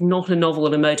now. It's sort of not a novel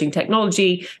and emerging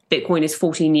technology. Bitcoin is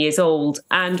 14 years old.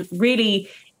 And really,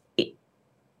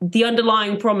 the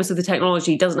underlying promise of the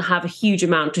technology doesn't have a huge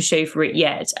amount to show for it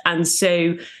yet. And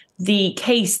so the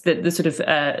case that the sort of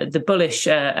the bullish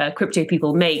crypto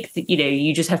people make, that, you know,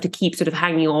 you just have to keep sort of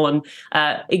hanging on,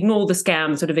 ignore the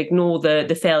scams, sort of ignore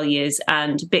the failures,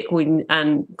 and Bitcoin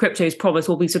and crypto's promise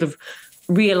will be sort of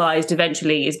realized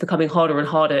eventually, is becoming harder and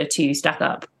harder to stack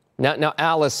up. Now,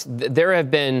 Alice, there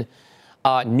have been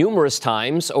numerous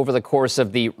times over the course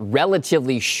of the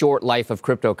relatively short life of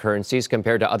cryptocurrencies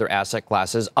compared to other asset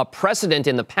classes, a precedent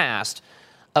in the past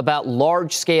about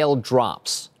large-scale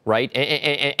drops, right,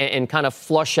 and kind of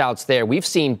flush outs there. We've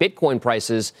seen Bitcoin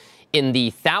prices in the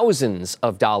thousands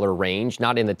of dollar range,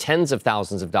 not in the tens of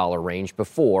thousands of dollar range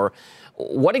before.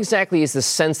 What exactly is the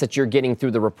sense that you're getting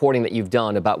through the reporting that you've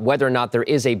done about whether or not there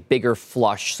is a bigger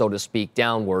flush, so to speak,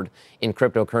 downward in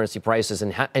cryptocurrency prices,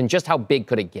 and just how big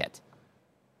could it get?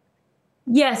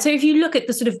 Yeah, so if you look at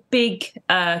the sort of big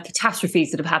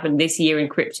catastrophes that have happened this year in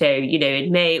crypto,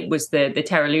 in May it was the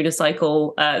Terra Luna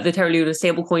cycle, the Terra Luna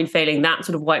stablecoin failing, that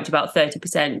sort of wiped about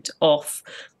 30% off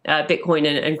Bitcoin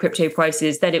and crypto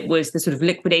prices. Then it was the sort of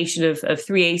liquidation of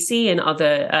 3AC and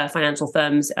other financial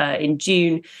firms in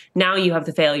June. Now you have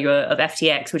the failure of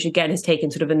FTX, which again has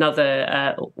taken sort of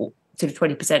another sort of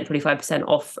 20%, 25%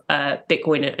 off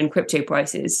Bitcoin and crypto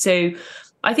prices. So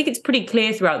I think it's pretty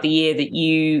clear throughout the year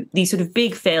that these sort of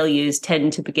big failures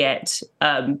tend to beget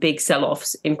big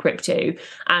sell-offs in crypto.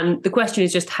 And the question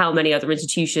is just how many other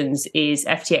institutions is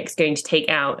FTX going to take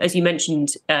out? As you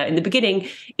mentioned in the beginning,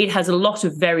 it has a lot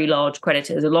of very large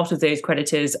creditors. A lot of those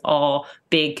creditors are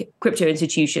big crypto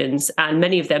institutions, and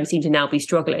many of them seem to now be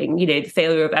struggling. The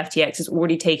failure of FTX has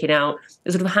already taken out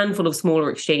a sort of handful of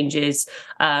smaller exchanges,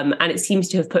 and it seems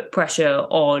to have put pressure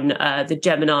on the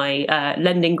Gemini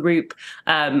lending group.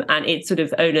 And its sort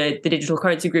of owner, the Digital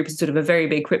Currency Group, is sort of a very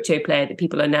big crypto player that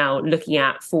people are now looking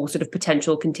at for sort of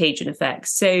potential contagion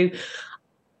effects. So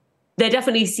there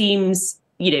definitely seems,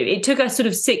 it took us sort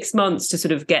of 6 months to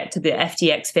sort of get to the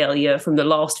FTX failure from the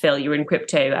last failure in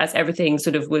crypto, as everything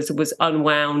sort of was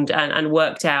unwound and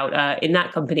worked out in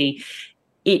that company.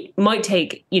 It might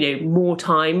take, more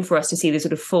time for us to see the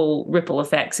sort of full ripple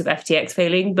effects of FTX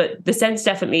failing. But the sense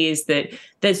definitely is that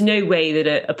there's no way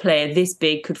that a player this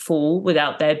big could fall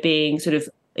without there being sort of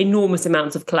enormous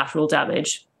amounts of collateral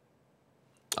damage.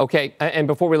 Okay. And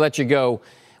before we let you go,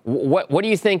 what do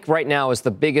you think right now is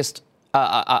the biggest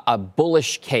a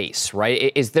bullish case,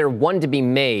 right? Is there one to be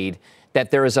made that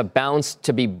there is a bounce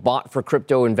to be bought for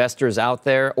crypto investors out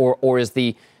there, or is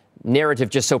the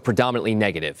narrative just so predominantly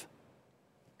negative?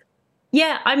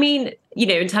 Yeah, I mean,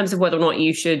 in terms of whether or not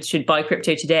you should buy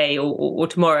crypto today or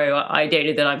tomorrow, I don't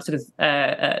know that I'm sort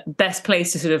of best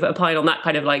placed to sort of opine on that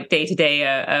kind of like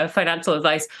day-to-day financial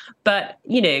advice. But,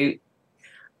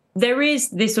 there is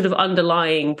this sort of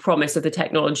underlying promise of the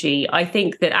technology. I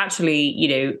think that actually,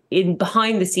 in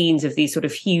behind the scenes of these sort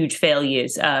of huge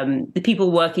failures, the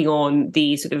people working on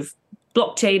the sort of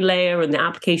blockchain layer and the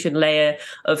application layer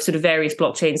of sort of various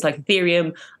blockchains like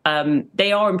Ethereum,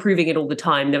 they are improving it all the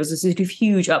time. There was a sort of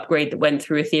huge upgrade that went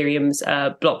through Ethereum's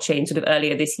blockchain sort of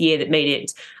earlier this year that made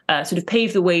it sort of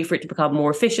pave the way for it to become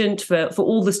more efficient for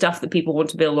all the stuff that people want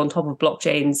to build on top of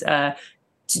blockchains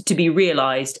to be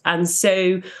realized. And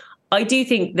so I do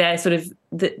think there's sort of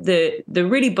the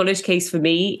really bullish case for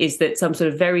me is that some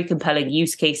sort of very compelling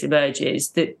use case emerges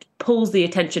that pulls the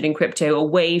attention in crypto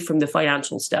away from the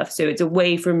financial stuff. So it's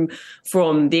away from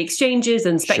the exchanges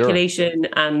and speculation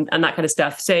and that kind of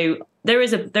stuff. So there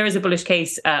is a bullish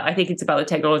case. I think it's about the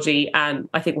technology, and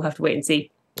I think we'll have to wait and see.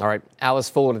 All right.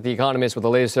 Alice Fulwood at The Economist with the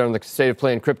latest on the state of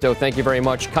play in crypto. Thank you very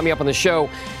much. Coming up on the show,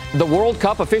 the World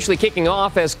Cup officially kicking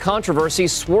off as controversy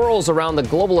swirls around the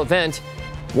global event.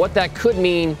 What that could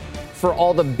mean for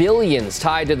all the billions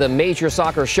tied to the major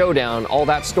soccer showdown. All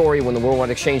that story when the Worldwide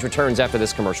Exchange returns after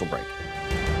this commercial break.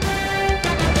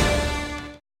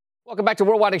 Welcome back to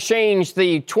Worldwide Exchange.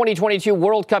 The 2022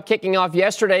 World Cup kicking off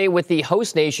yesterday with the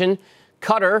host nation,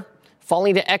 Qatar,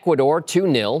 falling to Ecuador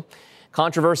 2-0.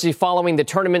 Controversy following the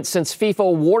tournament since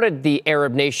FIFA awarded the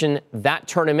Arab nation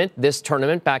this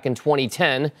tournament back in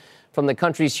 2010. From the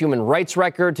country's human rights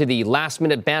record to the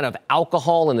last-minute ban of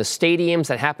alcohol in the stadiums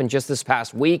that happened just this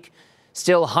past week.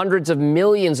 Still, hundreds of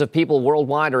millions of people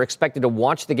worldwide are expected to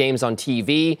watch the games on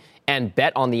TV and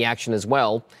bet on the action as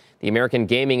well. The American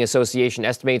Gaming Association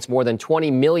estimates more than 20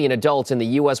 million adults in the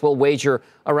U.S. will wager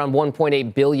around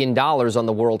 $1.8 billion on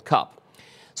the World Cup.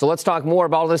 So let's talk more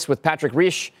about this with Patrick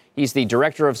Risch. He's the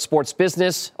Director of Sports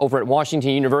Business over at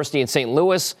Washington University in St.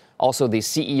 Louis, also the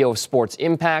CEO of Sports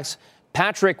Impacts.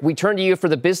 Patrick, we turn to you for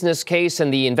the business case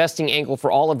and the investing angle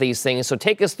for all of these things. So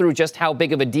take us through just how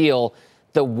big of a deal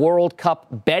the World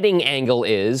Cup betting angle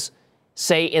is,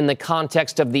 say, in the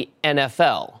context of the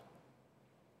NFL.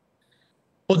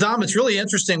 Well, Dom, it's really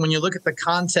interesting when you look at the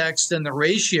context and the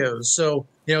ratios. So,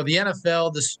 the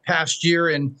NFL this past year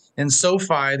in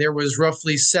SoFi, there was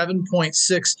roughly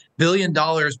 $7.6 billion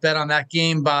bet on that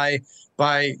game by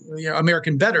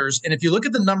American bettors. And if you look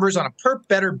at the numbers on a per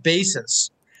better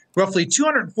basis, roughly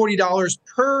 $240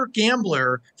 per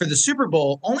gambler for the Super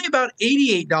Bowl, only about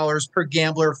 $88 per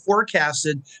gambler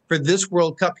forecasted for this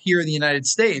World Cup here in the United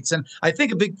States. And I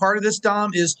think a big part of this,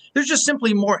 Dom, is there's just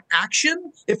simply more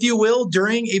action, if you will,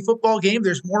 during a football game.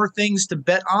 There's more things to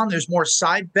bet on. There's more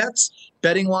side bets,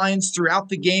 betting lines throughout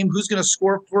the game. Who's going to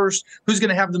score first? Who's going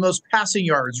to have the most passing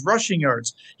yards, rushing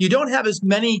yards? You don't have as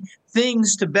many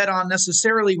things to bet on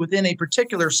necessarily within a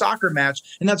particular soccer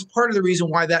match. And that's part of the reason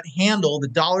why that handle, the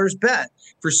dollars bet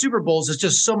for Super Bowls, is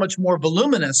just so much more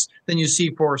voluminous than you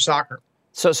see for soccer.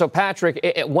 So Patrick,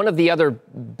 one of the other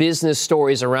business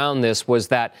stories around this was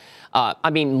that,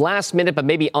 last minute, but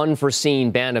maybe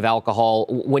unforeseen ban of alcohol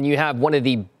when you have one of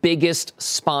the biggest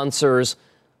sponsors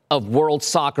of world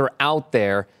soccer out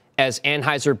there as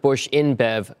Anheuser-Busch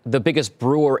InBev, the biggest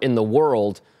brewer in the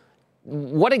world.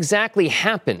 What exactly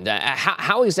happened?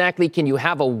 How exactly can you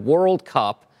have a World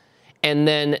Cup and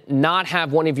then not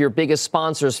have one of your biggest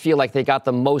sponsors feel like they got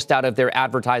the most out of their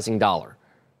advertising dollar?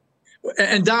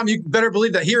 And Dom, you better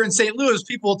believe that here in St. Louis,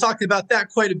 people talking about that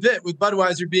quite a bit with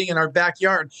Budweiser being in our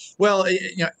backyard. Well,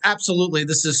 absolutely,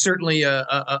 this is certainly a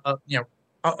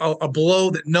blow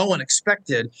that no one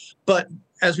expected. But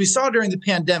as we saw during the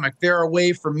pandemic, there are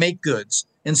ways for make goods,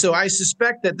 and so I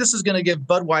suspect that this is going to give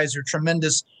Budweiser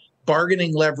tremendous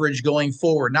bargaining leverage going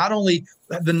forward. Not only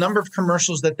the number of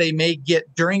commercials that they may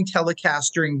get during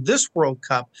telecast during this World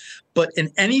Cup, but in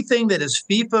anything that is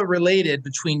FIFA related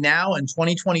between now and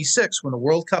 2026, when the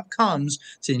World Cup comes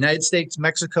to the United States,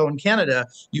 Mexico, and Canada,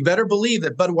 you better believe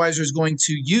that Budweiser is going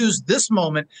to use this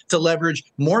moment to leverage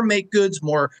more make goods,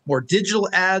 more digital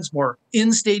ads, more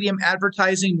in-stadium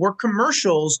advertising, more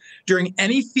commercials during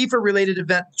any FIFA related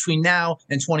event between now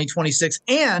and 2026,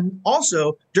 and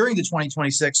also during the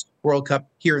 2026 World Cup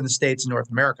here in the States and North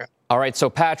America. All right. So,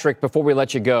 Patrick, before we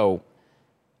let you go,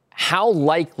 how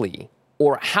likely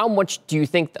or how much do you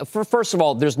think, first of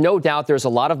all, there's no doubt there's a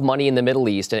lot of money in the Middle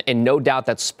East and no doubt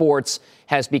that sports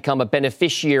has become a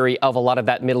beneficiary of a lot of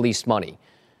that Middle East money.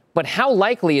 But how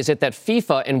likely is it that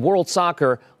FIFA and World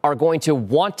Soccer are going to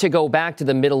want to go back to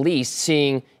the Middle East,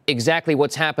 seeing exactly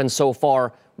what's happened so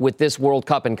far with this World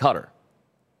Cup in Qatar?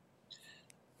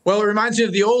 Well, it reminds me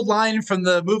of the old line from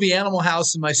the movie Animal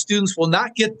House, and my students will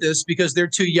not get this because they're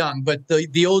too young, but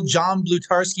the old John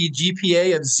Blutarski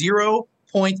GPA of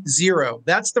 0.0.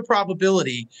 That's the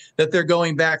probability that they're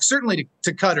going back, certainly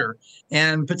to Qatar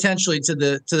and potentially to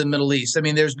the Middle East. I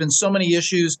mean, there's been so many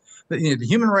issues, the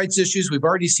human rights issues. We've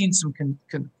already seen some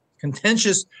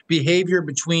contentious behavior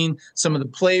between some of the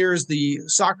players, the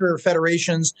soccer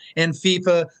federations, and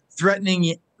FIFA,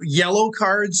 threatening yellow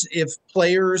cards if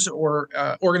players or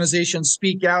organizations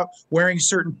speak out, wearing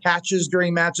certain patches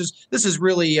during matches. This is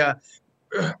really,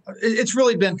 it's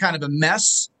really been kind of a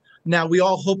mess. Now, we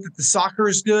all hope that the soccer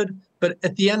is good, but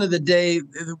at the end of the day,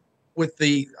 with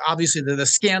obviously the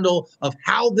scandal of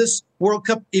how this World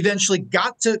Cup eventually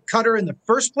got to Qatar in the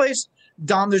first place,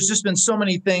 Dom, there's just been so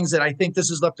many things that I think this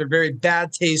has left a very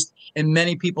bad taste in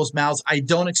many people's mouths. I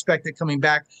don't expect it coming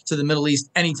back to the Middle East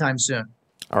anytime soon.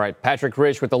 All right, Patrick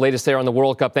Rich with the latest there on the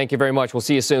World Cup. Thank you very much. We'll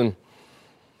see you soon.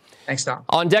 Thanks, Tom.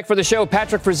 On deck for the show,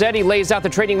 Patrick Frizzetti lays out the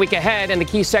trading week ahead and the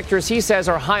key sectors he says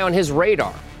are high on his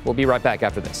radar. We'll be right back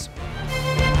after this.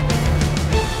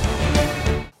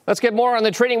 Let's get more on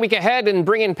the trading week ahead and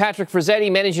bring in Patrick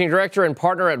Frizzetti, Managing Director and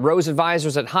Partner at Rose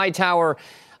Advisors at Hightower.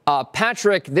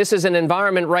 Patrick, this is an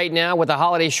environment right now with a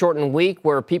holiday shortened week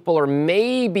where people are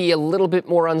maybe a little bit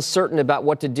more uncertain about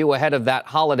what to do ahead of that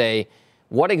holiday.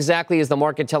 What exactly is the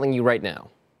market telling you right now?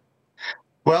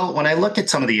 Well, when I look at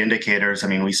some of the indicators,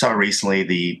 we saw recently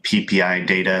the PPI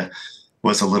data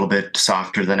was a little bit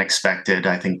softer than expected.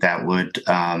 I think that would,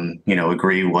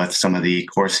 agree with some of the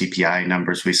core CPI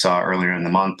numbers we saw earlier in the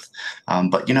month.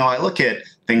 But I look at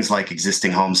things like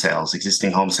existing home sales.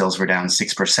 Existing home sales were down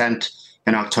 6%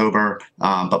 in October.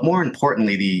 But more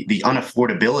importantly, the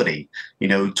unaffordability,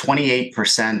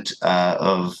 28%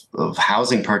 of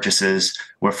housing purchases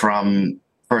were from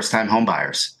first-time home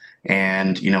buyers.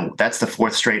 And, that's the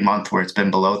fourth straight month where it's been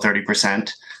below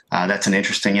 30%. That's an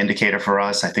interesting indicator for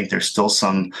us. I think there's still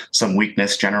some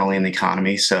weakness generally in the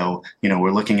economy. So,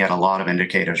 we're looking at a lot of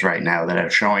indicators right now that are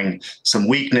showing some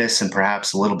weakness and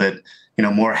perhaps a little bit,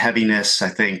 more heaviness, I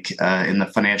think, in the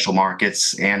financial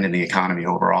markets and in the economy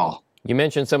overall. You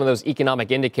mentioned some of those economic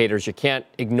indicators. You can't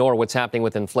ignore what's happening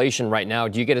with inflation right now.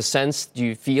 Do you get a sense? Do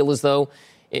you feel as though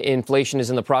inflation is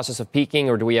in the process of peaking,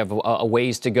 or do we have a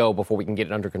ways to go before we can get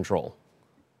it under control?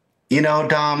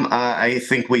 Dom, I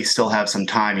think we still have some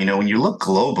time. When you look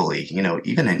globally,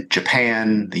 even in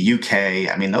Japan, the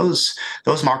UK,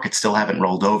 those markets still haven't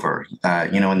rolled over.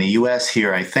 In the US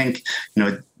here, I think,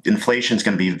 inflation is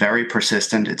going to be very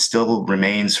persistent. It still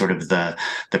remains sort of the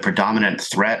predominant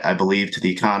threat, I believe, to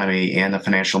the economy and the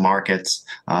financial markets.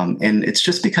 And it's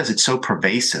just because it's so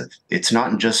pervasive. It's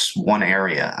not in just one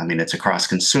area. I mean, it's across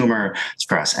consumer, it's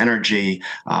across energy.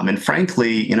 And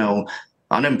frankly,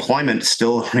 unemployment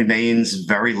still remains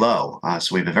very low.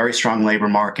 So we have a very strong labor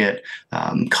market.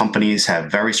 Companies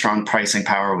have very strong pricing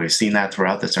power. We've seen that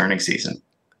throughout this earnings season.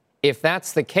 If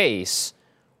that's the case,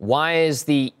 why is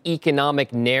the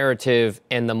economic narrative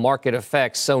and the market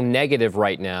effects so negative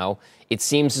right now? It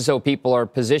seems as though people are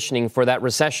positioning for that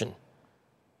recession.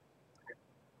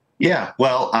 Yeah,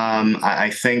 well,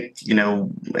 I think,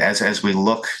 as we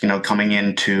look, coming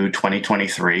into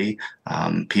 2023,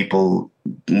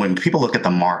 when people look at the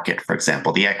market, for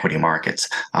example, the equity markets,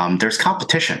 there's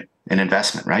competition in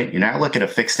investment, right? You now look at a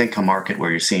fixed income market where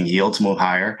you're seeing yields move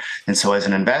higher. And so as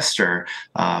an investor,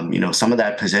 some of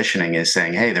that positioning is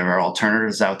saying, hey, there are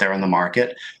alternatives out there on the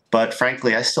market. But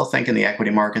frankly, I still think in the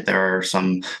equity market, there are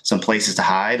some places to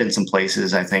hide and some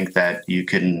places I think that you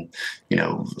can,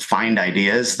 find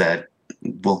ideas that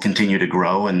will continue to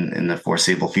grow in the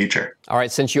foreseeable future. All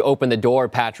right. Since you opened the door,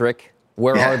 Patrick,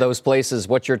 where are those places?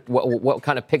 What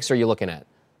kind of picks are you looking at?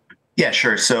 Yeah,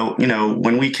 sure. So,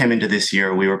 when we came into this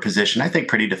year, we were positioned, I think,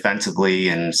 pretty defensively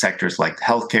in sectors like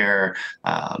healthcare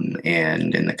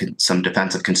and in some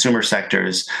defensive consumer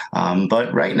sectors.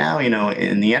 But right now,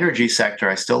 in the energy sector,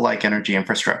 I still like energy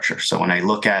infrastructure. So when I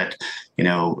look at,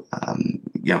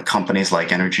 companies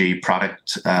like energy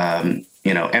product,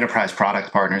 enterprise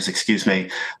product partners,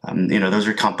 those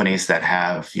are companies that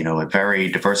have, a very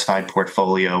diversified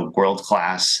portfolio,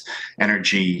 world-class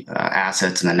energy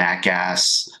assets in the nat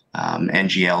gas,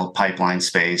 NGL pipeline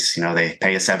space. They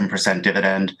pay a 7%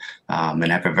 dividend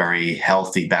and have a very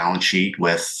healthy balance sheet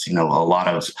with, a lot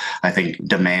of, I think,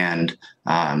 demand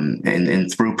in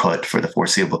throughput for the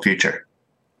foreseeable future.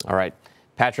 All right.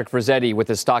 Patrick Verzetti with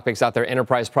his stock picks out there.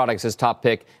 Enterprise Products, his top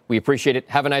pick. We appreciate it.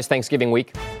 Have a nice Thanksgiving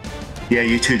week. Yeah,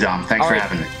 you too, Dom. Thanks for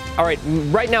having me. All right.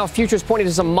 Right now, futures pointing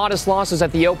to some modest losses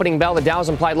at the opening bell. The Dow's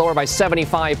implied lower by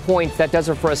 75 points. That does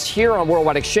it for us here on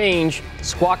Worldwide Exchange.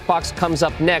 Squawk Box comes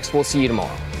up next. We'll see you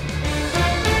tomorrow.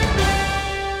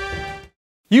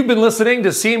 You've been listening to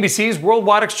CNBC's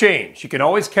Worldwide Exchange. You can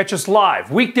always catch us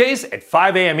live weekdays at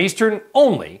 5 a.m. Eastern,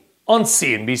 only on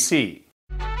CNBC.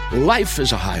 Life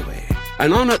is a highway,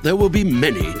 and on it there will be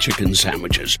many chicken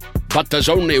sandwiches. But there's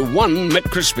only one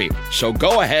McCrispy. So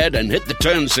go ahead and hit the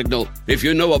turn signal if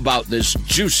you know about this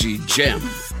juicy gem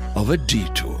of a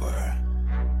detour.